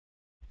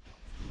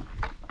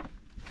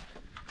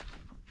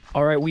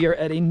All right, we are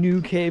at a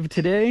new cave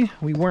today.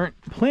 We weren't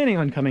planning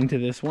on coming to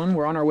this one.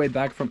 We're on our way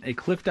back from a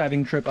cliff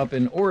diving trip up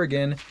in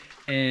Oregon,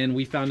 and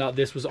we found out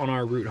this was on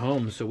our route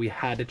home, so we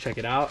had to check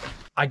it out.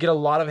 I get a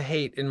lot of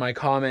hate in my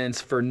comments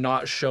for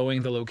not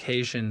showing the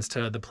locations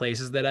to the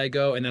places that I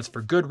go, and that's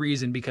for good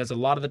reason, because a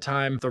lot of the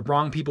time the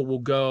wrong people will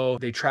go,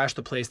 they trash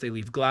the place, they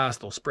leave glass,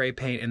 they'll spray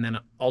paint, and then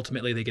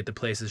ultimately they get the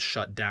places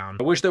shut down.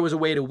 I wish there was a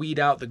way to weed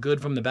out the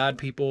good from the bad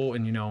people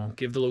and, you know,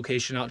 give the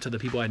location out to the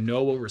people I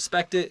know will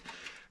respect it.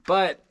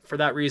 But for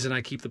that reason,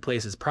 I keep the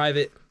places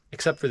private,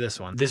 except for this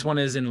one. This one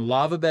is in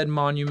Lava Bed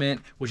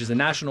Monument, which is a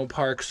national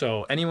park,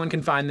 so anyone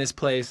can find this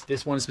place.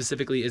 This one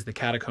specifically is the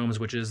Catacombs,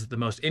 which is the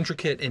most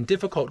intricate and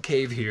difficult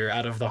cave here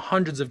out of the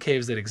hundreds of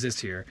caves that exist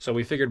here. So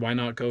we figured, why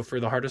not go for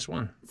the hardest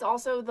one? It's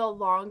also the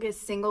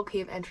longest single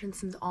cave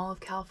entrance in all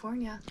of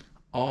California.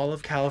 All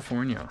of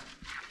California.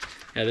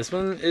 Yeah, this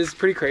one is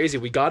pretty crazy.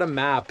 We got a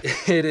map.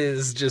 It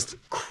is just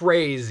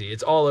crazy.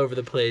 It's all over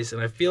the place, and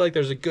I feel like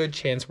there's a good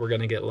chance we're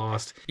gonna get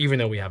lost, even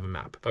though we have a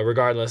map. But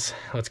regardless,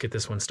 let's get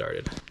this one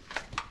started.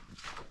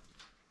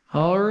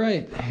 All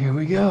right, here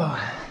we go.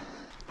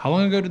 How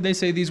long ago did they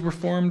say these were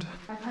formed?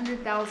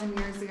 500,000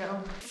 years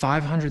ago.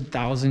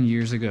 500,000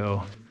 years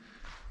ago.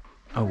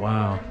 Oh,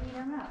 wow.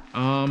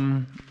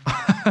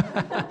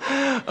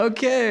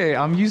 Okay,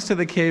 I'm used to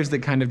the caves that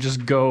kind of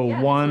just go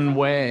one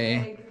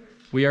way.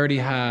 We already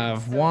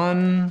have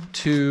 1,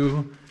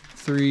 2,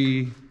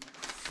 3,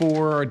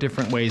 4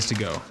 different ways to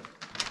go.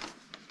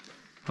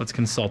 Let's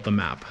consult the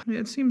map.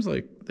 It seems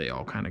like they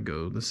all kind of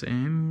go the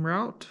same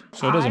route.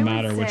 So it doesn't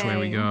matter which way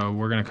we go.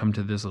 We're gonna come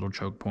to this little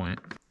choke point.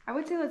 I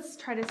would say let's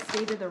try to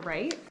stay to the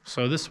right.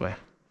 So this way.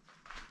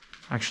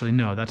 Actually,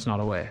 no, that's not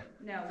a way.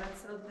 No,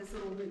 that's this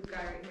little loop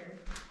guy right here.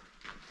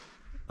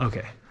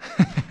 Okay.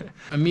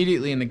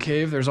 Immediately in the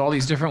cave, there's all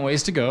these different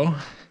ways to go.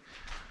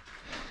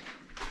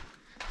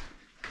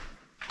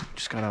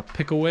 Just gotta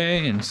pick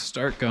away and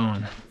start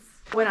going.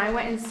 When I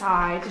went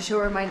inside to show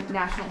her my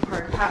national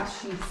park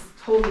pass, she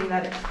told me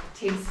that it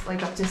takes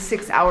like up to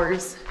 6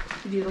 hours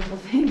to do the whole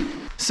thing.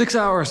 6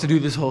 hours to do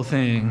this whole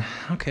thing.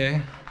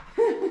 Okay.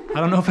 I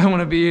don't know if I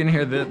want to be in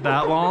here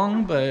that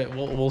long, but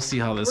we'll see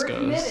how this goes.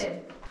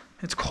 Committed.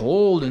 It's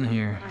cold in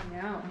here.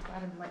 I know. I'm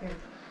glad I'm like it.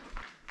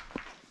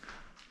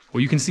 Well,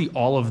 you can see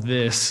all of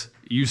this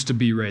used to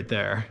be right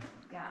there.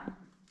 Yeah.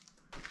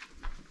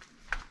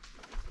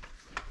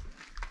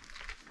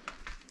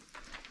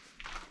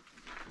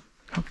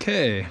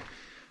 Okay,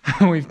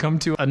 we've come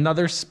to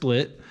another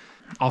split.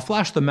 I'll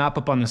flash the map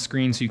up on the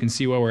screen so you can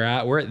see where we're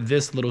at. We're at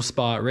this little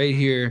spot right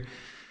here.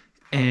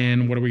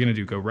 And what are we gonna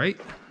do, go right?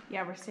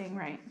 Yeah, we're staying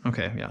right.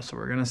 Okay, yeah, so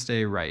we're gonna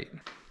stay right.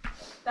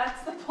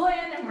 That's the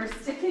plan and we're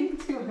sticking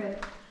to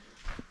it.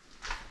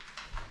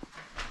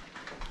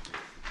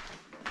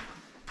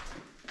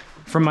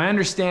 From my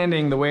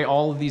understanding, the way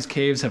all of these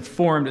caves have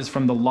formed is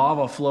from the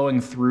lava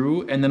flowing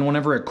through, and then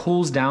whenever it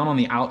cools down on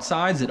the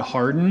outsides, it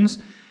hardens,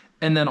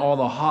 and then all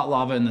the hot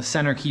lava in the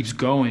center keeps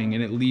going,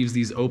 and it leaves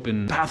these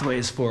open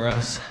pathways for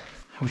us,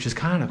 which is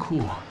kind of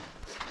cool.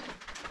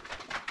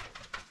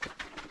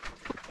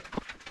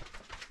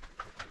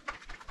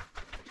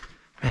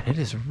 Man, it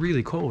is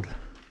really cold.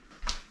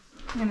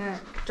 I'm gonna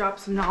drop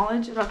some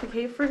knowledge about the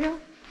cave for you.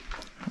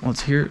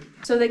 Let's hear it.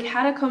 So the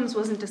catacombs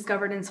wasn't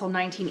discovered until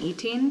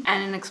 1918,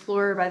 and an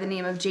explorer by the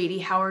name of J.D.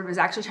 Howard was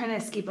actually trying to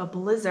escape a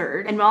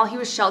blizzard. And while he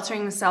was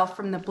sheltering himself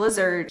from the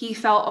blizzard, he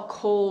felt a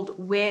cold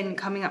wind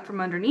coming up from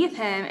underneath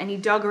him, and he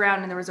dug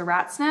around and there was a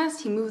rat's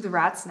nest. He moved the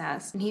rat's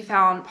nest and he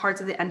found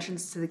parts of the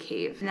entrance to the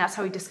cave. And that's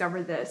how he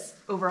discovered this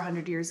over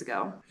 100 years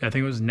ago. I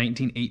think it was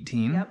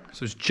 1918. Yep.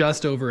 So it's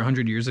just over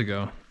 100 years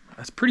ago.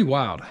 That's pretty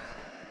wild.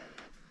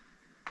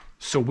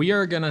 So we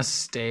are gonna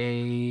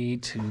stay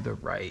to the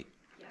right.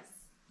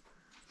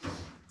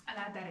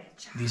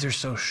 These are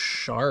so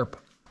sharp.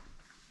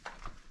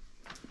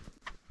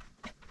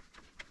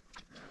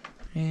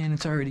 And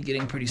it's already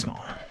getting pretty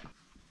small.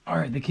 All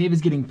right, the cave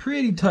is getting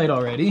pretty tight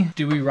already.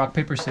 Do we rock,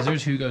 paper,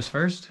 scissors? Who goes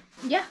first?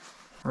 Yeah.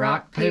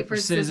 Rock, paper,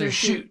 scissors,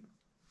 shoot.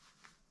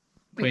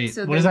 Wait,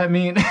 so what does that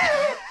mean?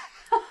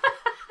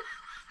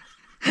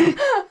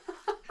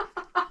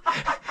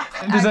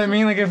 Does that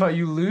mean like if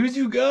you lose,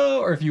 you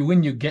go, or if you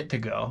win, you get to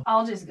go?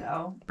 I'll just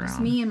go. It's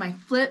me and my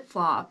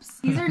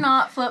flip-flops. These are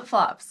not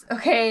flip-flops,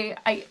 okay?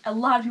 A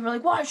lot of people are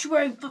like, why should you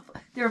wear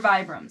flip-flops? They're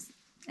Vibrams.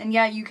 And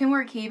yeah, you can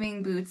wear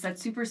caving boots.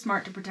 That's super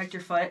smart to protect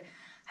your foot.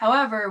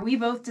 However, we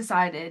both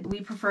decided we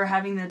prefer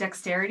having the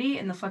dexterity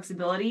and the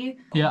flexibility.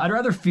 Yeah, I'd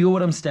rather feel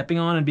what I'm stepping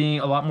on and being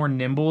a lot more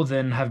nimble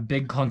than have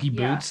big clunky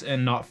boots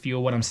and not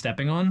feel what I'm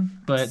stepping on.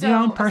 But, so, you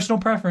know,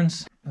 personal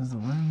preference. Is the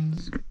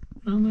lens...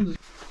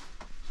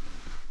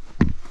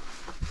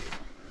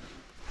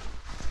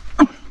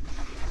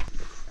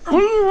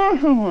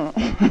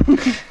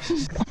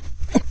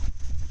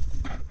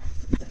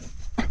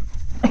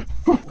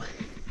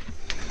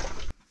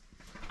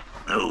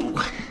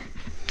 Oh.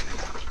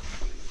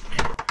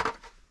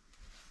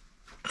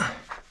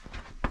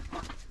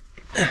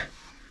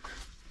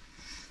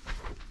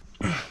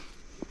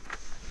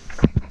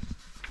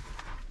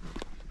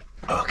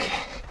 Okay.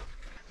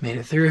 Made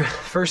it through.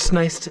 First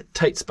nice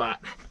tight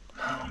spot.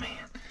 Oh man.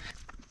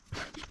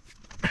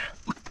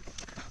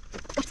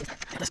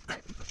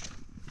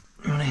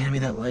 You wanna hand me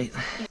that light?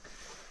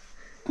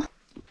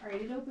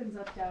 Alright, it opens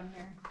up down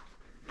here.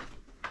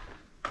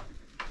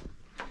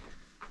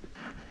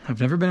 I've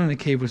never been in a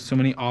cave with so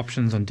many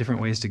options on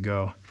different ways to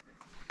go.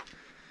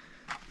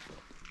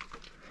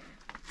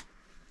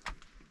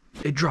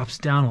 It drops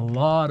down a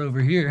lot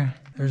over here.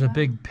 There's a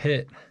big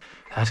pit.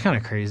 That's kind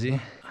of crazy.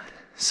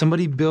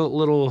 Somebody built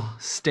little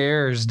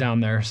stairs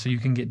down there so you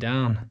can get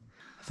down.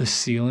 The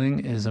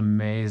ceiling is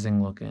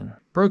amazing looking.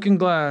 Broken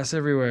glass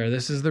everywhere.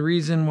 This is the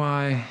reason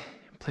why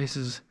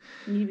places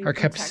are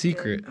kept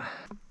secret.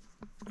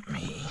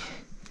 Me.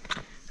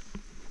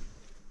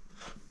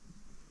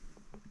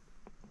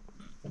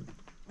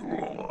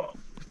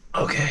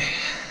 Okay.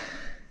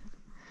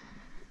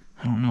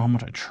 I don't know how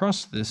much I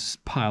trust this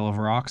pile of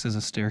rocks as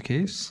a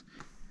staircase.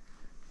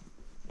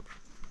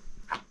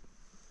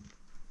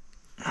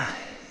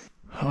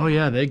 Oh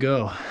yeah, they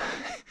go.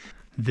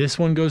 This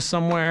one goes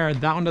somewhere.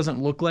 That one doesn't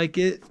look like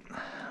it.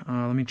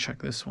 Let me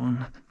check this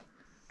one.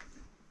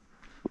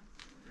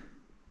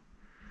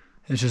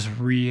 It's just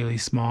really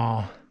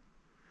small.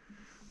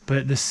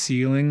 But the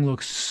ceiling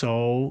looks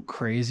so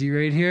crazy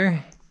right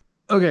here.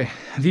 Okay,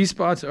 these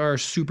spots are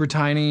super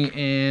tiny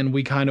and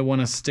we kind of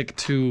want to stick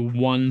to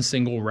one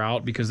single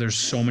route because there's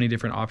so many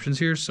different options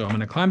here. So I'm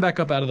going to climb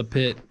back up out of the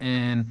pit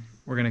and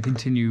we're going to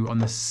continue on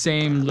the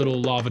same little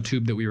lava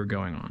tube that we were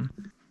going on.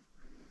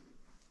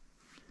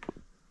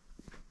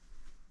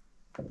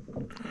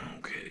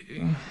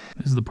 Okay,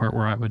 this is the part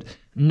where I would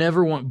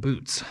never want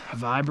boots.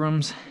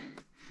 Vibrams,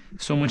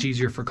 so much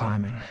easier for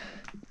climbing.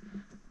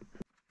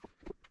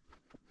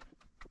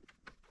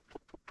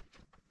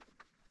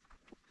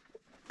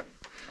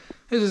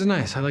 This is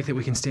nice. I like that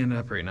we can stand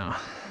up right now.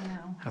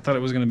 I thought it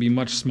was going to be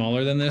much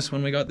smaller than this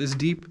when we got this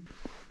deep.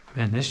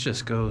 Man, this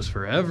just goes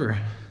forever.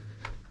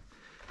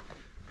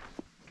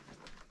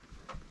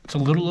 It's a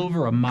little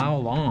over a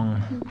mile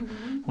long,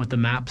 what the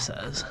map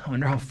says. I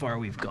wonder how far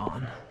we've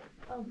gone.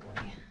 Oh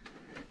boy.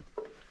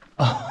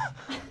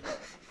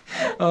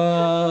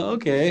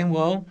 Okay,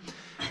 well,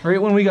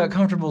 right when we got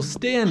comfortable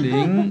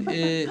standing,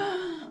 it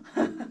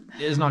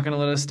is not going to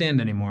let us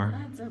stand anymore.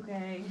 That's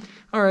okay.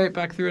 All right,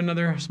 back through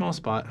another small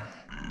spot.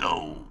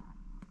 No.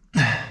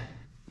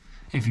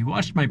 If you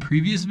watched my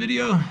previous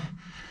video,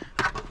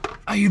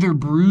 I either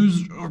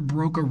bruised or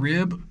broke a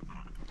rib,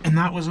 and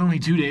that was only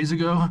 2 days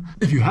ago.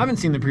 If you haven't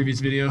seen the previous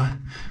video,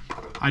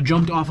 I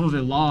jumped off of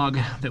a log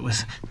that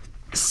was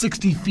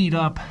 60 feet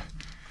up,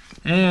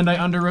 and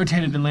I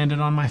under-rotated and landed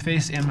on my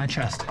face and my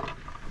chest.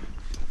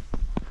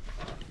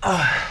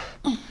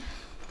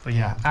 But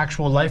yeah,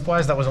 actual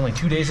life-wise, that was only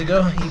 2 days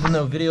ago, even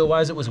though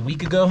video-wise it was a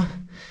week ago.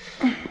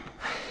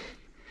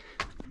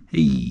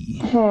 Hey.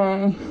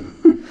 Hey.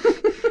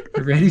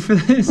 You ready for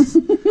this?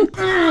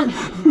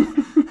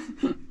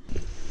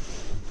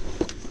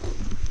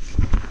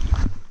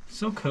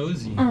 So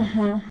cozy.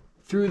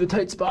 Through the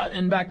tight spot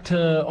and back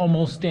to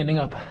almost standing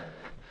up.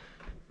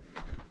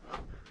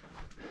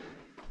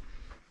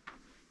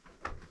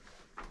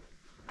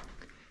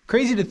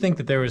 Crazy to think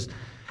that there was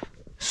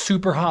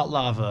super hot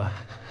lava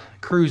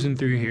cruising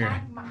through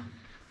here.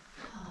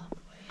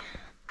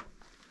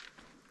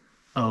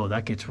 Oh,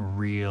 that gets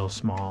real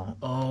small.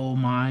 Oh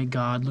my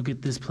God, look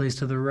at this place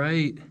to the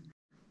right.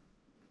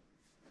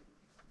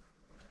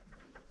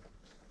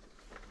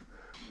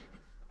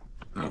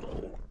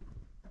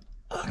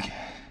 Okay.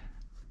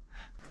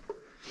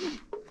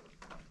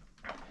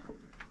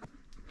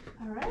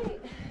 All right.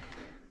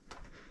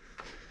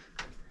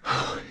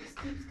 Just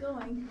keeps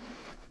going.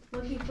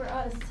 Looking for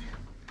us.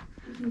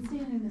 We can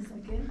stand in a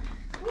second.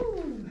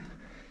 Woo.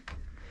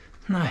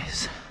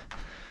 Nice.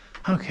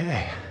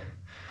 Okay.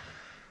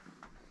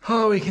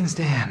 Oh, we can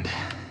stand.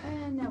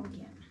 And now we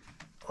can.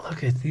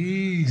 Look at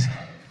these.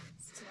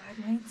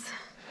 Stalagmites.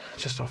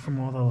 Just off from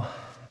all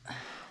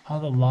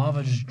the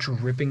lava just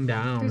dripping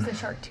down. There's the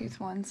shark tooth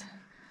ones.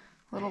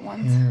 Little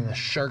ones. Yeah, the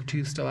shark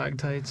tooth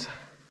stalactites.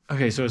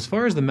 Okay, so as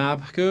far as the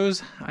map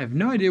goes, I have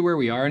no idea where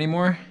we are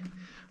anymore.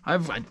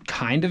 I've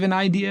kind of an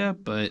idea,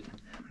 but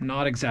I'm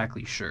not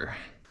exactly sure.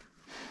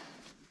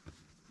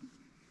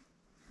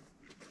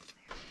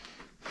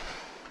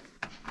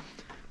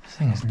 This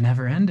thing is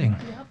never ending.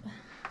 Yep.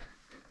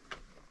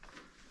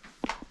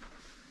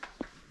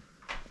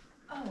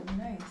 Oh,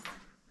 nice.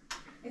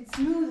 It's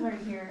smooth right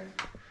here.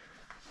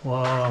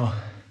 Whoa.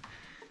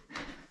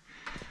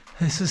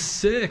 This is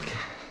sick.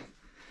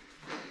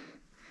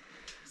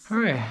 All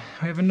right,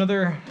 we have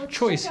another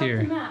choice check out here.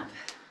 the map.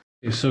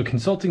 So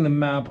consulting the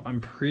map, I'm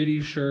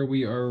pretty sure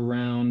we are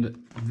around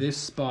this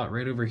spot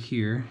right over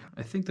here.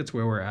 I think that's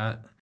where we're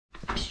at.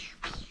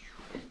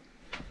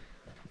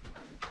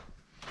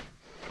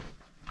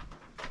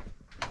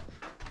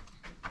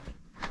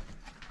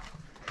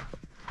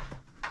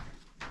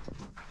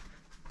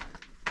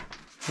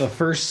 The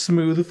first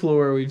smooth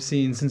floor we've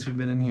seen since we've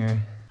been in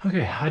here.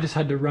 Okay, I just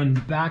had to run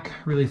back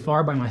really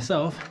far by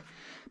myself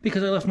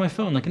because I left my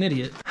phone like an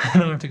idiot. I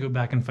don't have to go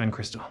back and find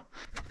Crystal.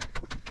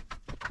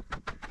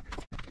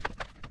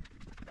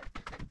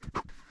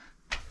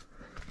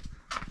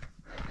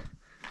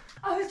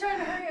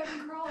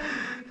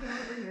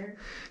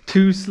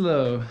 Too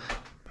slow.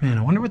 Man,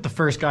 I wonder what the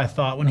first guy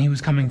thought when he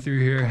was coming through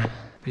here.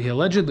 But he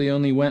allegedly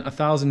only went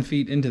 1,000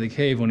 feet into the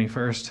cave when he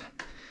first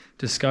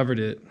discovered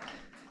it.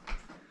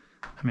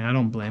 I mean, I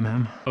don't blame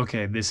him.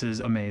 Okay, this is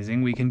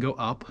amazing. We can go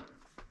up,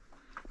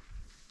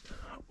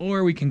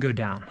 or we can go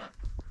down.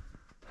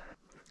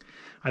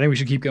 I think we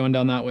should keep going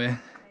down that way.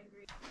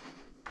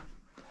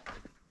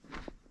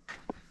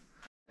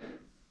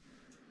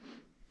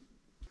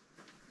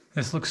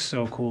 This looks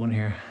so cool in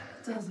here.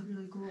 It does look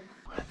really cool.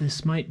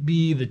 This might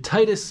be the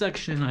tightest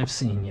section I've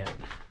seen yet.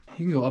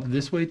 You can go up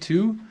this way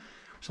too.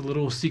 There's a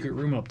little secret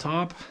room up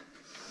top.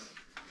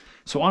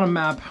 So on a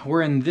map,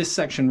 we're in this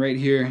section right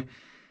here.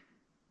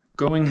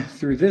 Going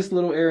through this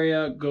little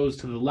area goes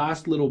to the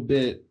last little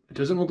bit. It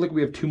doesn't look like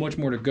we have too much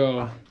more to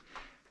go.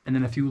 And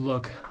then if you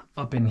look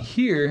up in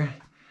here,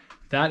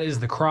 that is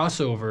the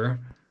crossover.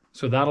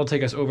 So that'll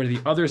take us over to the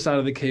other side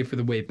of the cave for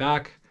the way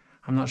back.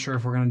 I'm not sure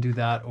if we're gonna do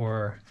that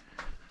or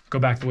go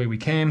back the way we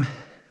came,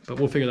 but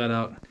we'll figure that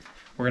out.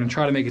 We're gonna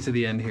try to make it to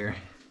the end here.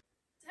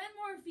 10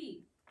 more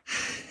feet.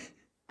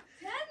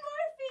 10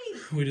 more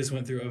feet. We just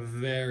went through a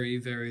very,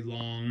 very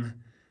long,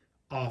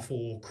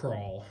 awful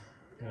crawl.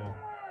 Well,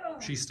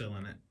 she's still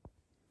in it.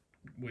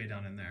 Way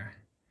down in there.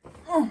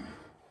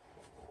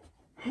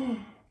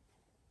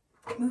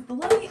 Move the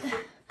light.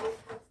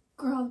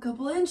 Crawl a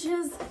couple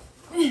inches.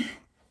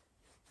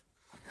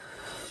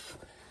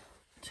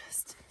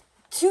 Just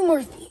 2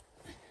 more feet.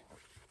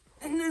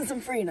 And then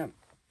some freedom.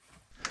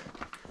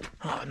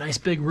 Oh, nice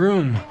big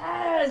room.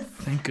 Yes!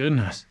 Thank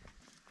goodness.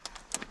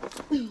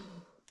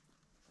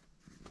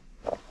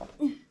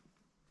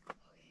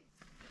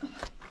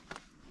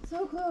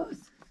 So close.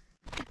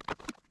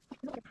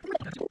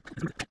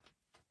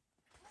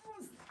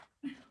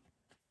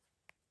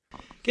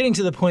 Getting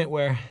to the point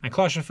where my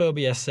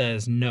claustrophobia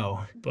says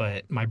no,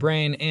 but my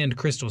brain and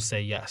crystals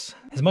say yes.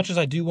 As much as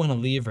I do want to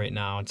leave right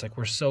now, it's like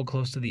we're so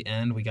close to the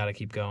end, we gotta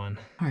keep going.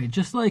 All right,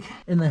 just like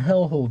in the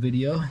hellhole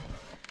video,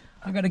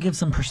 I gotta give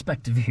some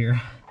perspective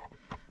here.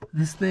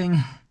 This thing,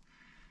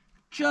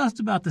 just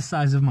about the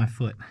size of my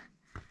foot,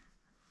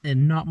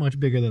 and not much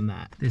bigger than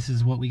that. This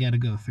is what we gotta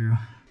go through.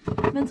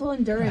 Mental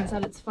endurance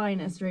at its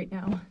finest right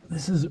now.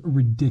 This is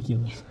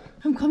ridiculous.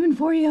 I'm coming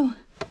for you.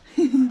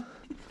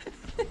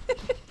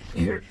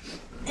 Here,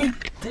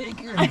 take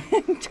her.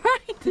 I'm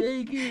trying.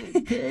 Take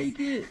it, take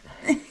it.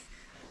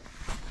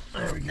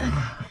 There we go.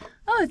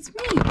 Oh, it's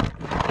me.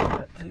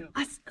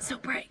 That's so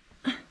bright.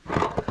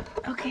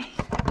 Okay.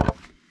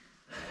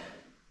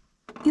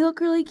 You look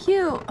really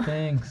cute.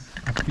 Thanks.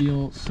 I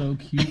feel so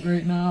cute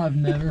right now. I've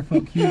never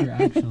felt cuter,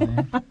 actually.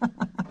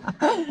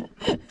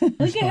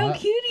 Look at how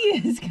cute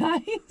he is,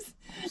 guys.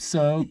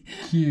 So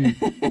cute.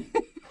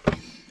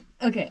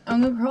 Okay,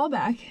 I'm gonna crawl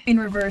back in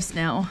reverse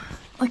now,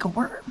 like a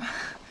worm.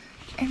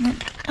 And then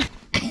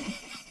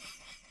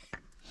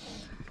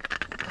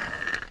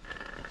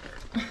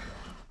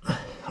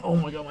oh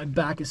my god, my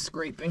back is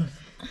scraping.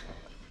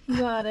 you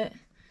got it.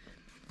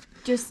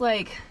 Just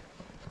like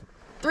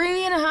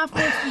 3.5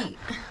 more feet.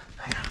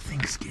 I gotta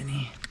think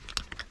skinny.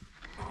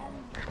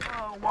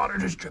 Oh, water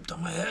just dripped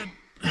on my head.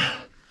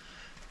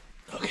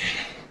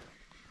 Okay.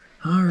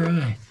 All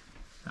right.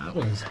 That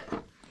was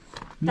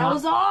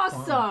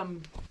awesome.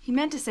 fun. He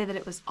meant to say that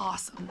it was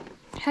awesome.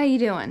 How you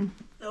doing?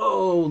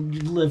 Oh,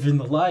 living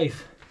the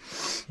life.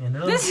 You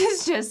know? This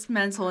is just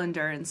mental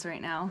endurance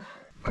right now.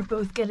 We're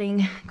both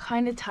getting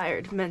kind of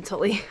tired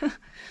mentally.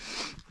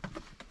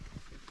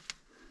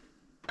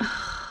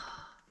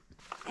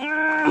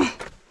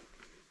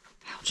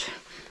 Ouch.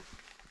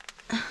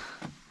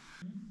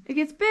 It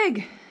gets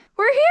big.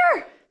 We're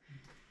here.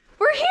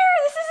 We're here.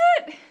 This is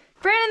it.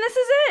 Brandon, this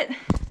is it.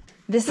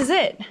 This is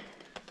it.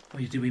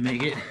 Wait, did we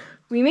make it?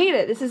 We made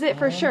it. This is it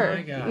for sure.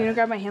 My God. You gonna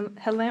grab my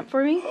headlamp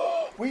for me?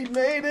 We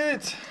made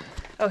it!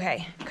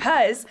 Okay,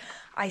 because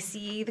I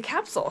see the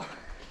capsule.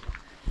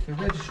 The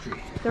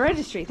registry. The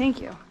registry,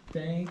 thank you.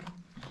 Thank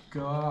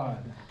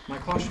God. My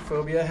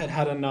claustrophobia had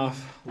had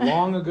enough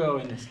long ago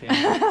in this game.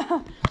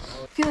 I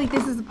feel like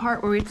this is the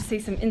part where we have to say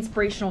some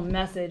inspirational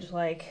message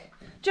like,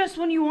 just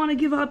when you want to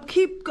give up,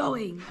 keep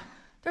going.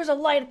 There's a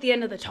light at the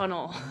end of the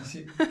tunnel.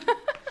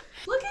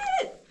 Look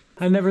at it!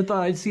 I never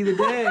thought I'd see the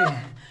day.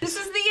 This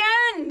is the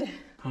end!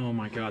 Oh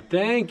my God,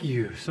 thank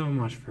you so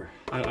much for,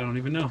 I don't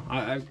even know.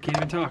 I can't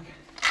even talk.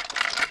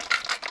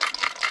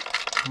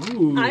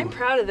 Ooh. I'm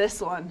proud of this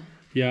one.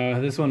 Yeah,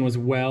 this one was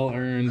well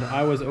earned.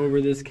 I was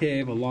over this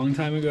cave a long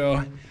time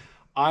ago.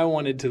 I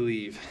wanted to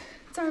leave.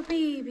 It's our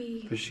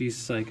baby. But she's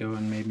psycho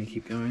and made me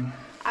keep going.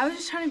 I was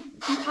just trying to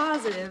be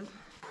positive.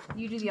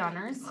 You do the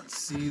honors. Let's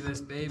see this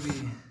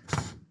baby.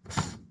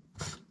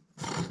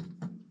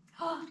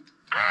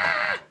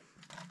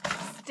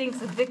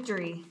 Stinks of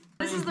victory.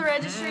 This is the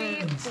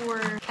registry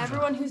for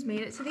everyone who's made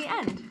it to the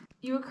end.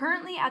 You are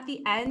currently at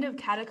the end of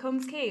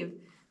Catacombs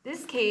Cave.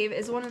 This cave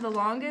is one of the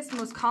longest,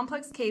 most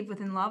complex cave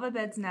within Lava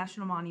Beds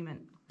National Monument.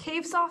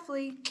 Cave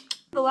softly.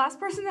 The last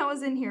person that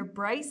was in here,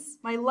 Bryce,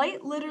 my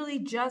light literally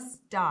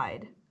just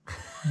died.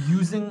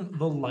 Using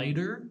the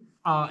lighter?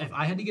 If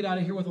I had to get out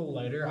of here with a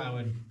lighter,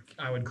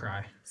 I would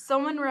cry.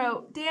 Someone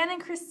wrote, Dan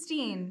and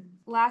Christine,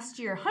 last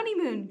year,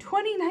 honeymoon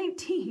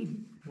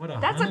 2019.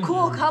 That's a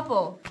cool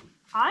couple.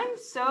 I'm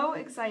so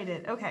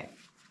excited. Okay.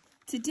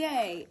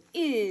 Today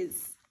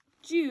is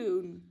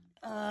June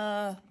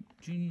 7th.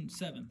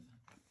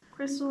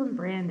 Crystal and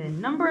Brandon,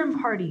 number and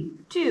party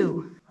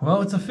 2.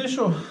 Well, it's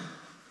official.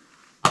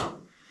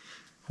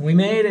 We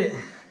made it.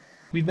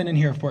 We've been in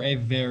here for a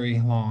very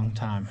long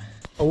time.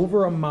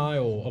 Over a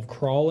mile of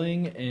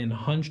crawling and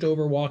hunched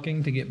over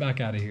walking to get back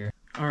out of here.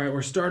 All right,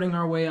 we're starting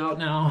our way out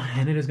now,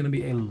 and it is gonna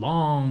be a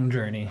long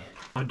journey.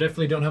 I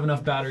definitely don't have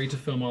enough battery to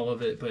film all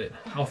of it, but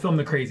I'll film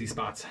the crazy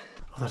spots.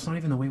 Oh, that's not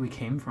even the way we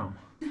came from.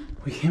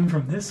 We came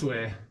from this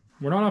way.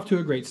 We're not off to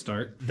a great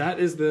start. That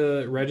is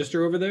the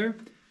register over there.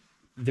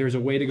 There's a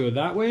way to go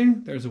that way.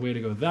 There's a way to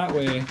go that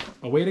way.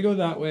 A way to go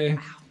that way.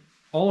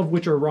 All of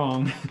which are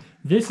wrong.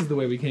 This is the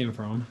way we came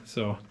from.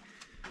 So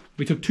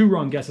we took 2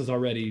 wrong guesses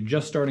already,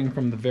 just starting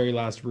from the very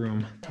last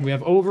room. We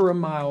have over a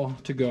mile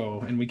to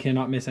go, and we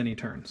cannot miss any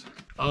turns.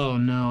 Oh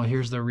no,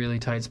 here's the really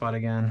tight spot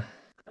again.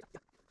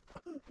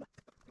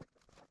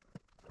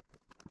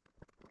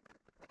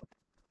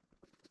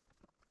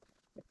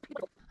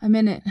 I'm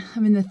in it.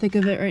 I'm in the thick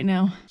of it right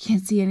now.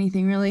 Can't see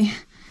anything really.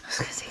 I was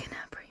gonna take a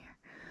nap right here.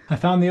 I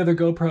found the other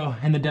GoPro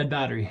and the dead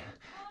battery.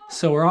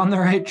 So we're on the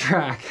right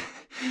track,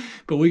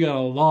 but we got a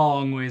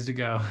long ways to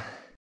go.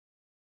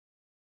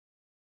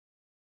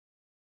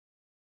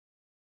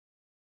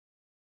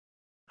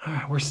 All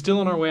right, we're still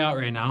on our way out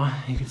right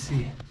now. You can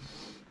see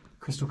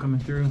Crystal coming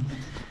through.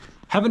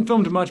 Haven't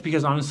filmed much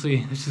because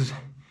honestly, this is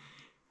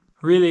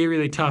really,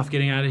 really tough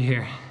getting out of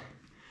here.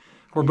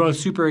 We're both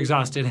super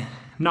exhausted,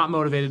 not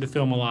motivated to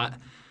film a lot,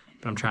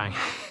 but I'm trying.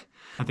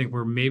 I think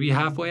we're maybe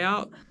halfway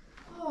out.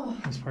 Oh.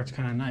 This part's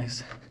kind of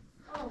nice.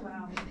 Oh,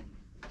 wow.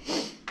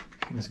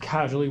 Just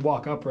casually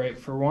walk upright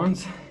for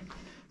once.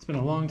 It's been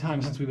a long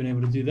time since we've been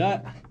able to do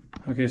that.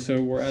 Okay, so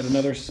we're at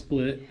another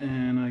split,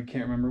 and I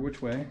can't remember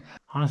which way.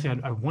 Honestly,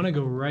 I want to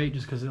go right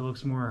just because it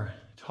looks more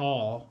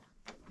tall.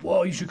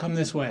 Whoa, you should come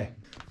this way.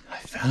 I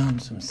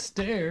found some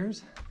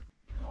stairs.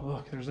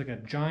 Look, there's like a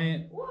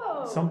giant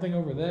something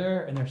over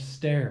there, and there's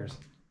stairs.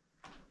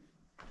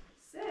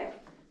 Sick.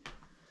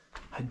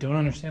 I don't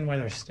understand why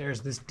there's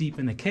stairs this deep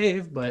in the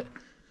cave, but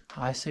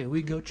I say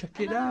we go check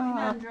it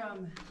out.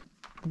 Conundrum.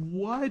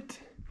 What?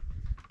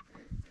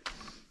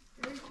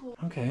 Very cool.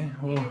 Okay,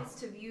 well. It's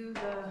to view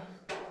the...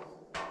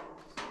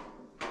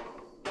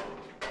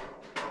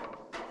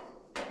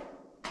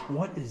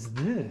 What is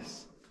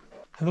this?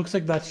 It looks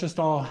like that's just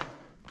all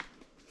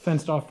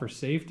fenced off for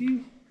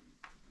safety.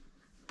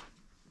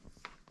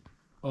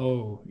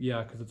 Oh,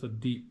 yeah, because it's a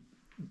deep,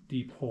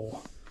 deep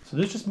hole. So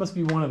this just must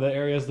be one of the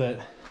areas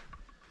that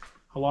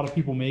a lot of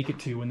people make it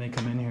to when they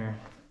come in here.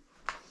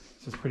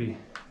 This is pretty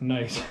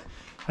nice.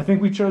 I think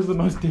we chose the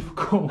most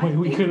difficult way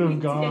we could have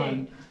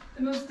gone.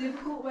 The most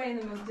difficult way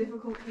and the most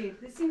difficult cave.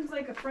 This seems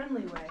like a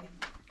friendly way.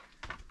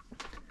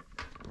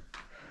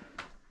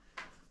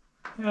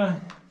 Yeah.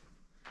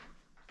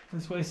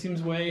 This way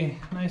seems way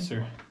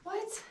nicer.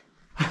 What?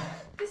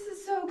 This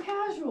is so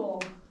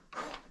casual.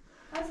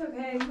 That's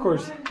okay. Of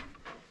course.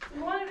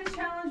 We wanted a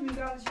challenge, we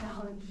got a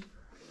challenge.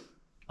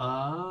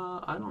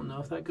 I don't know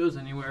if that goes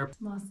anywhere. It's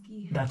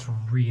musky. That's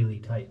really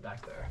tight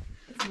back there.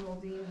 It's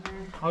moldy in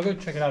here. I'll go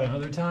check it out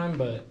another time,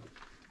 but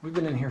we've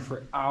been in here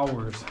for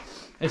hours.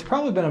 It's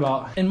probably been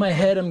about, in my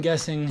head, I'm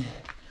guessing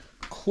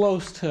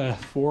close to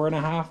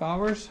 4.5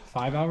 hours,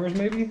 5 hours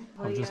maybe,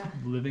 of just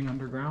living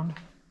underground.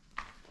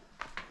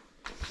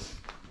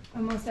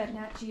 Almost at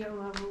Nat Geo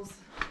levels.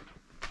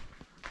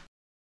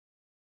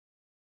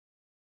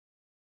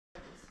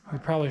 We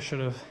probably should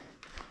have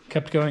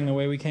kept going the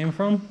way we came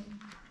from.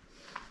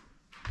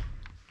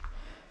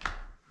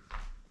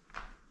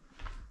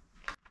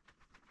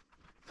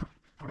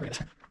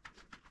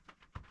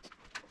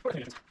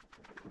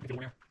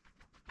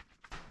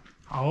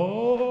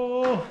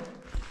 Oh,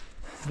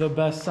 the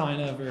best sign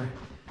ever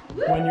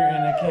when you're in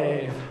a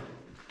cave.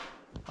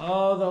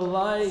 Oh, the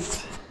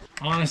light.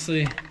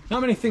 Honestly,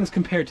 not many things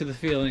compared to the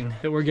feeling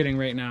that we're getting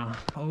right now.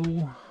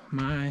 Oh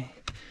my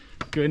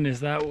goodness,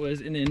 that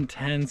was an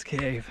intense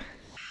cave.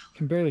 I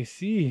can barely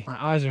see.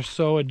 My eyes are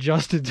so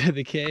adjusted to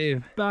the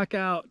cave. Back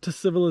out to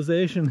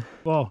civilization.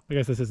 Well, I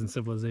guess this isn't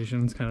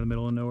civilization. It's kind of the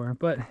middle of nowhere,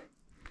 but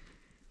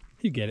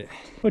you get it.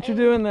 What you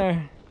doing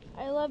there?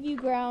 I love you,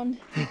 ground.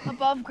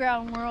 Above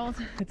ground world.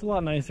 It's a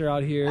lot nicer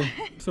out here.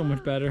 So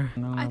much better.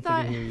 No, I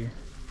thought I can hear you.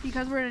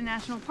 Because we're in a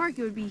national park,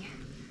 it would be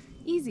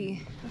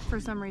easy for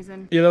some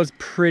reason. Yeah, that was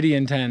pretty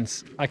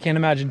intense. I can't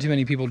imagine too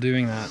many people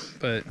doing that,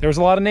 but there was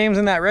a lot of names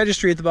in that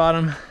registry at the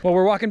bottom. Well,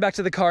 we're walking back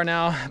to the car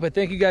now, but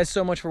thank you guys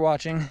so much for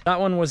watching. That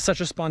one was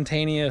such a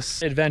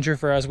spontaneous adventure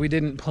for us. We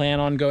didn't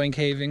plan on going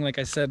caving. Like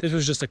I said, this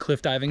was just a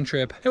cliff diving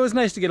trip. It was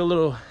nice to get a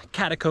little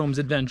catacombs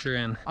adventure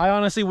in. I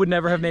honestly would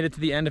never have made it to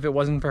the end if it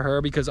wasn't for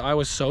her, because I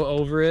was so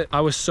over it. I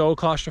was so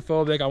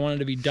claustrophobic. I wanted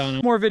to be done.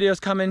 More videos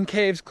coming.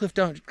 Caves, cliff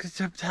don't.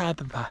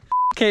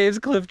 Caves,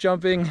 cliff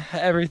jumping,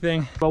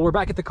 everything. Well, we're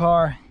back at the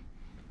car.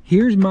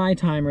 Here's my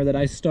timer that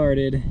I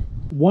started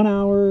 1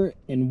 hour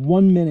and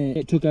 1 minute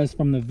it took us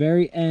from the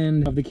very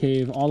end of the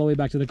cave all the way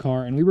back to the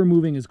car, and we were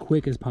moving as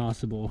quick as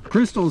possible.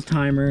 Crystal's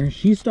timer,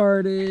 she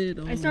started...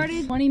 I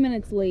started 20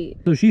 minutes late.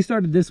 So she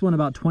started this one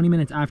about 20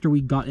 minutes after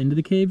we got into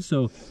the cave,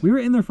 so we were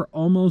in there for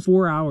almost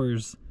 4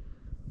 hours,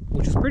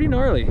 which is pretty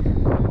gnarly.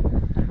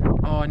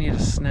 Oh, I need a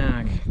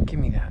snack. Give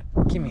me that.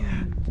 Give me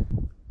that.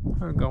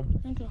 There we go.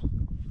 Okay.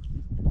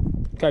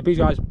 Okay, peace,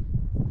 guys.